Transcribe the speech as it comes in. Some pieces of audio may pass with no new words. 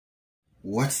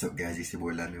What's up guys, it's your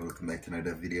boy Lami. Welcome back to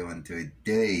another video, and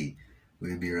today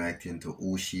we'll be reacting to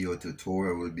Ushio to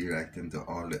Tora. We'll be reacting to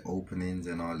all the openings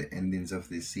and all the endings of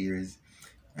this series.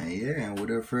 And yeah, and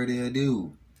without further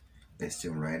ado, let's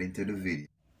jump right into the video.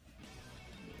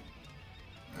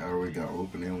 Alright, we got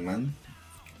opening one.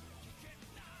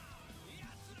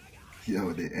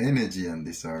 Yo, the energy on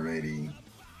this already.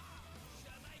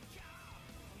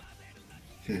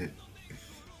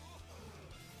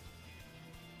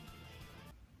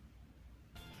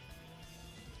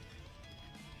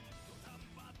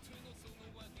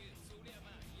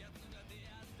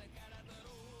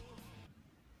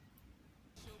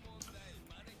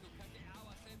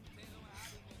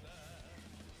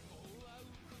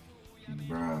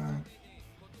 Bruh.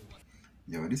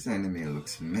 Yo, this anime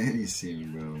looks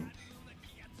menacing, bro.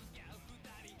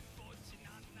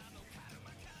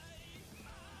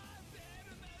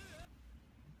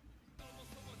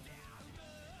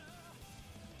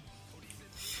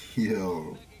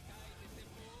 Yo.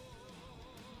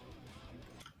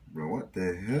 Bro, what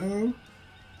the hell?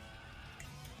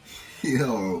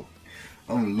 Yo.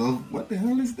 What the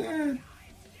hell is that?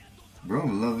 Bro,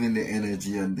 I'm loving the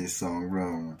energy on this song,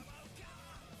 bro.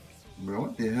 Bro,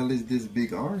 what the hell is this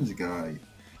big orange guy?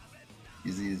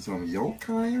 Is he some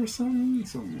yokai or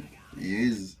something? He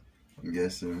is, I'm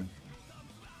guessing.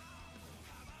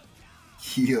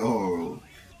 Yo.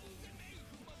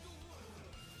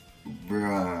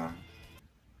 Bruh.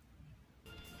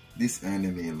 This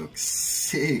anime looks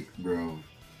sick, bro.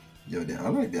 Yo, I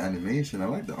like the animation. I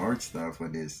like the art style for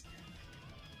this.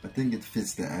 I think it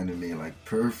fits the anime like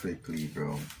perfectly,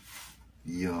 bro.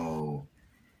 Yo,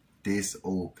 this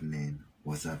opening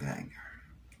was a banger.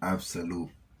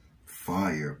 Absolute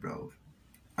fire, bro.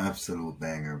 Absolute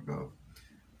banger, bro.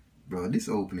 Bro, this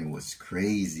opening was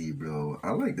crazy, bro.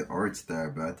 I like the art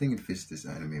style, but I think it fits this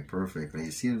anime perfectly.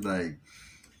 It seems like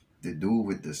the dude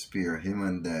with the spear, him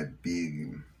and that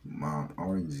big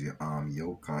orange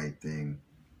yokai thing,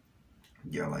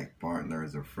 yeah, like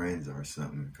partners or friends or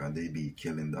something, cause they be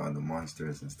killing the other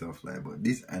monsters and stuff like that. But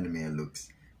this anime looks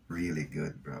really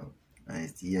good, bro.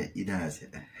 And it has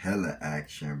hella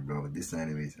action, bro. This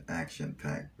anime is action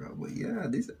packed, bro. But yeah,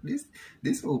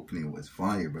 this opening was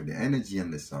fire, bro. The energy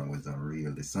in the song was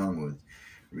unreal. The song was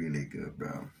really good,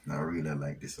 bro. I really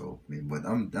like this opening. But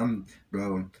I'm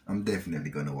definitely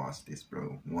gonna watch this,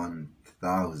 bro.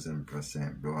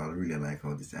 1000%, bro. I really like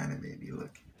how this anime be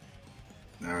looking.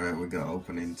 Alright, we got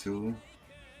opening 2.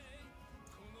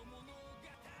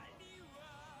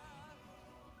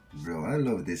 Bro, I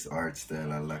love this art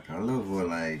style. I love what,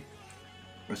 like,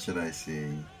 what should I say?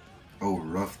 Oh,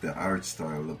 rough the art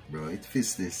style look, bro. It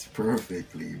fits this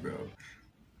perfectly, bro.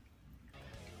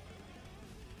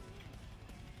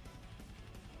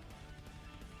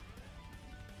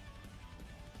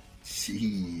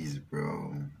 Jeez,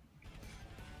 bro.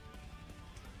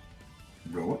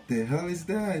 Bro, what the hell is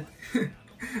that?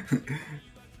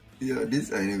 Yo,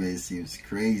 this anime seems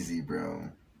crazy, bro.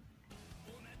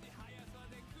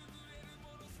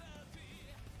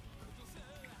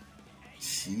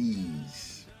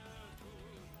 Jeez.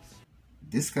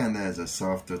 This kind of has a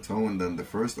softer tone than the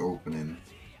first opening.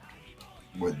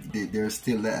 But there's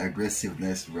still that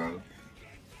aggressiveness, bro.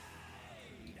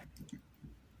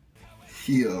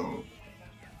 Yo.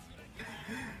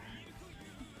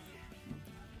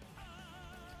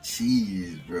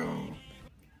 Jeez, bro.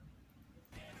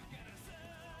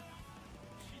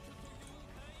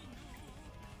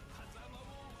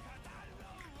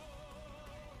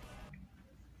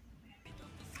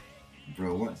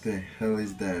 Bro, what the hell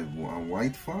is that? A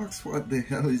white fox? What the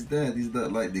hell is that? Is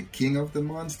that like the king of the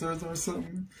monsters or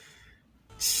something?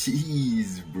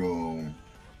 Jeez, bro.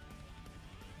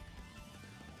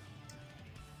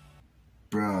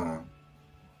 Bruh.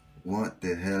 What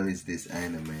the hell is this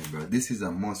anime, bro? This is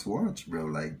a must watch, bro.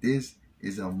 Like, this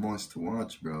is a must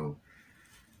watch, bro.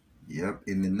 Yep,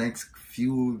 in the next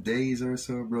few days or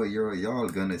so, bro, y'all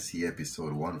gonna see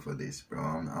episode 1 for this, bro.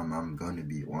 I'm gonna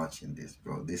be watching this,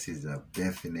 bro. This is a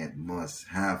definite must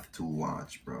have to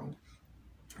watch, bro.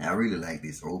 I really like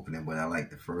this opening, but I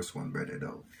like the first one better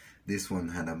though. This one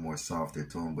had a more softer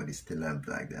tone, but it still had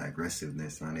like the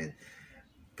aggressiveness on it,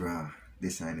 bro.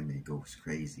 This anime goes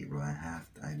crazy, bro.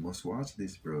 I must watch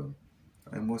this, bro.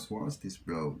 I must watch this,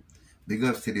 bro. Big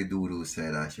ups to the dude who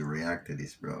said I should react to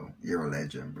this, bro. You're a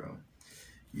legend, bro.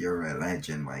 You're a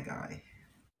legend, my guy.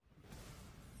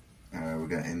 Alright, we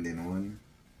got ending 1.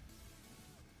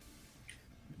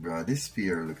 Bro, this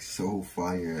spear looks so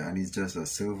fire, and it's just a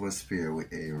silver spear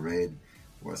with a red,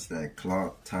 what's that,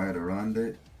 cloth tied around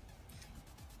it.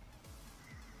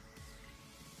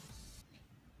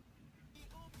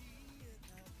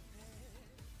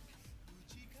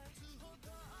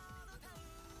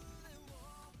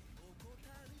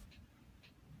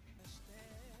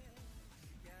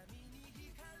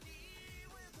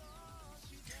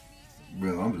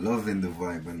 loving the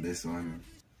vibe on this one.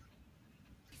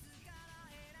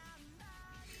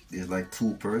 There's like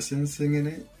two persons singing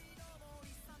it.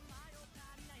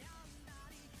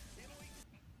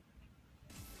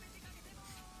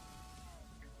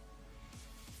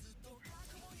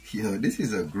 Yo, this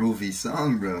is a groovy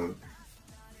song, bro.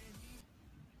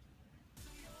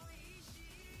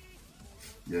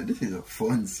 Yo, this is a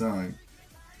fun song.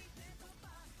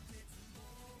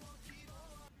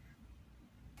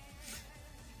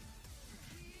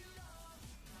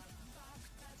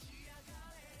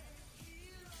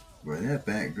 Bro, that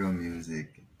background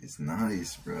music is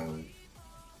nice, bro.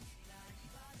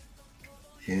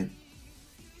 Hit.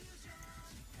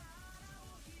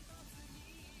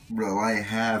 Bro, I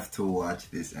have to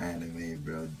watch this anime,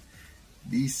 bro.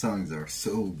 These songs are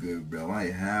so good, bro.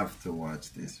 I have to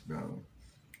watch this, bro.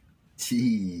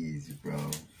 Jeez,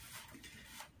 bro.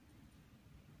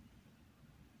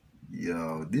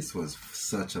 Yo, this was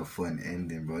such a fun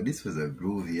ending, bro. This was a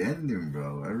groovy ending,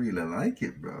 bro. I really like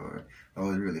it, bro. I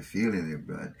was really feeling it,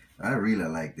 bro. I really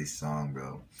like this song,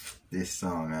 bro. This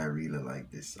song, I really like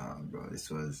this song, bro. This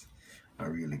was a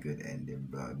really good ending,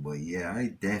 bro. But yeah,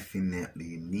 I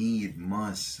definitely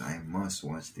I must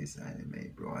watch this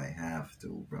anime, bro. I have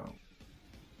to, bro.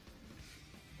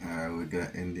 Alright, we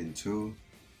got ending two.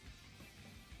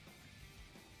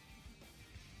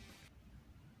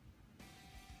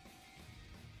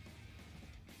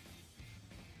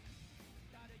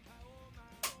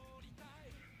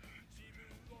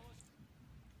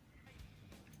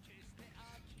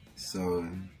 So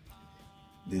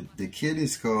the kid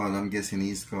is called, I'm guessing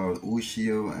he's called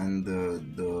Ushio, and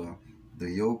the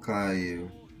yokai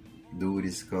dude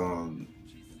is called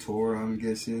Tora, I'm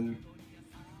guessing.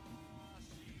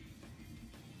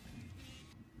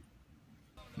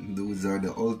 Dudes are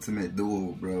the ultimate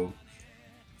duo, bro.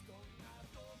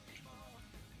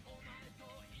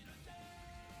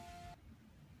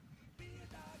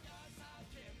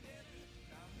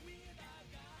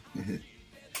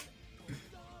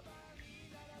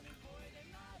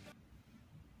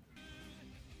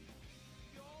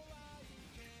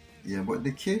 Yeah, but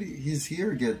the kid, his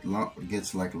hair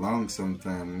gets like long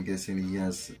sometimes. I'm guessing he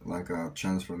has like a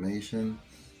transformation.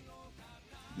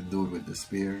 The dude with the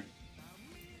spear.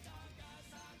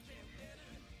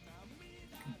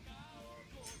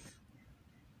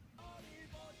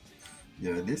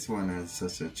 Yeah, this one has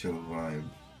such a chill vibe.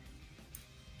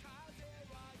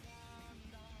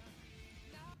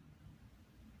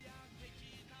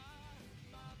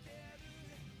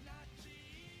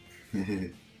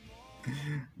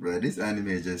 Bro, this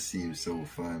anime just seems so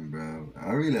fun, bro.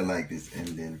 I really like this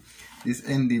ending. This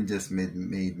ending just made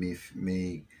me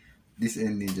make this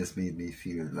ending just made me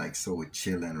feel like so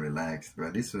chill and relaxed,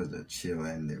 bro. This was a chill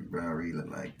ending, bro. I really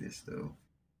like this though.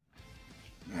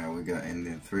 Now we got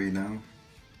ending three now.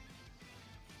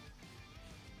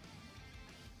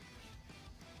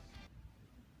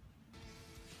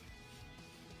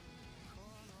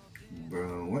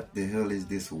 Bro, what the hell is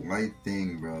this white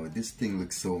thing, bro? This thing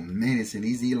looks so menacing.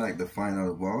 Is he like the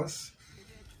final boss?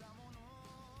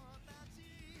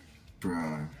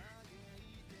 Bro.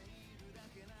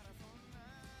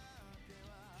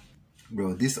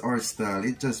 Bro, this art style,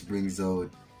 it just brings out,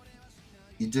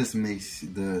 it just makes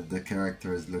the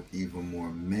characters look even more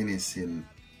menacing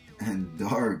and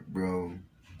dark, bro.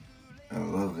 I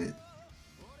love it.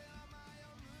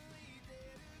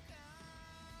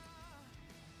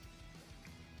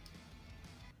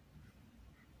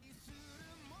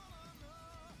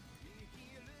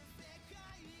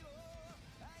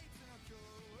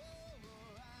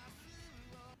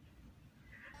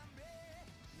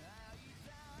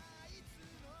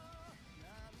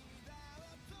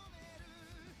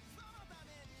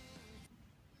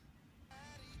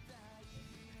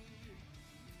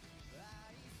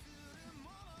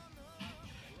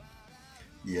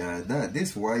 Yeah, that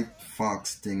this white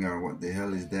fox thing or what the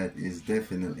hell is that is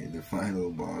definitely the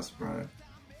final boss, bro.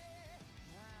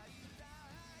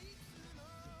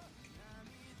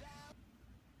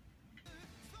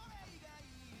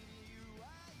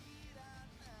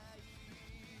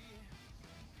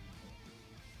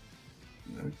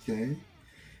 Okay.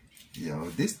 Yo,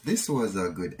 this was a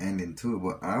good ending too,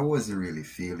 but I wasn't really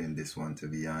feeling this one to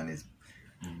be honest.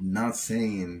 Not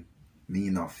saying me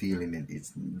not feeling it,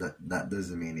 it's that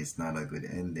doesn't mean it's not a good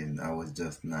ending. I was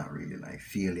just not really like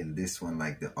feeling this one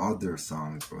like the other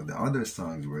songs, bro. The other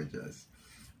songs were just,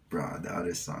 bro, the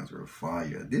other songs were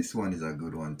fire. This one is a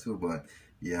good one too, but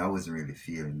yeah, I wasn't really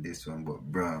feeling this one. But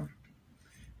bro,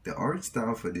 the art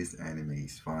style for this anime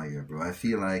is fire, bro. I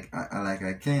feel like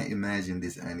I can't imagine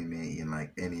this anime in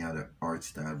like any other art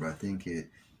style, but I think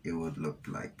it would look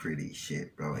like pretty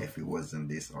shit, bro, if it wasn't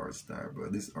this art style, bro.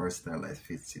 This art style like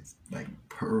fits it like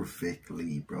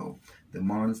perfectly, bro. The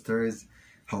monsters,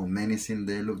 how menacing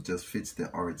they look, just fits the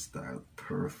art style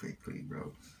perfectly,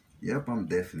 bro. Yep, I'm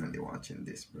definitely watching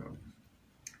this, bro.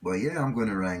 But yeah, I'm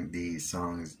gonna rank these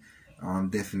songs. I'm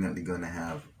definitely gonna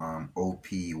have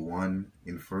OP1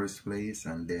 in first place,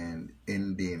 and then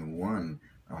Ending 1,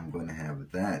 I'm gonna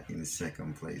have that in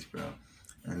second place, bro.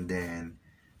 And then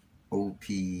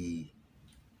OP2,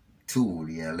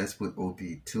 yeah, let's put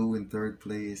OP2 in third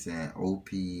place, and OP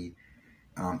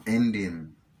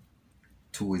Ending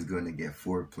 2 is gonna get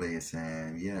fourth place,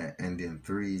 and yeah, Ending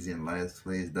 3 is in last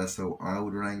place. That's how I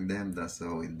would rank them. That's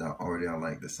how in that order I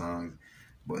like the songs.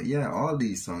 But yeah, all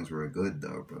these songs were good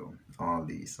though, bro. All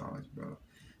these songs, bro.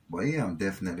 But yeah, I'm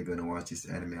definitely gonna watch this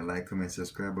anime. Like, comment,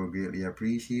 subscribe, I greatly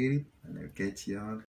appreciate it. And I'll catch y'all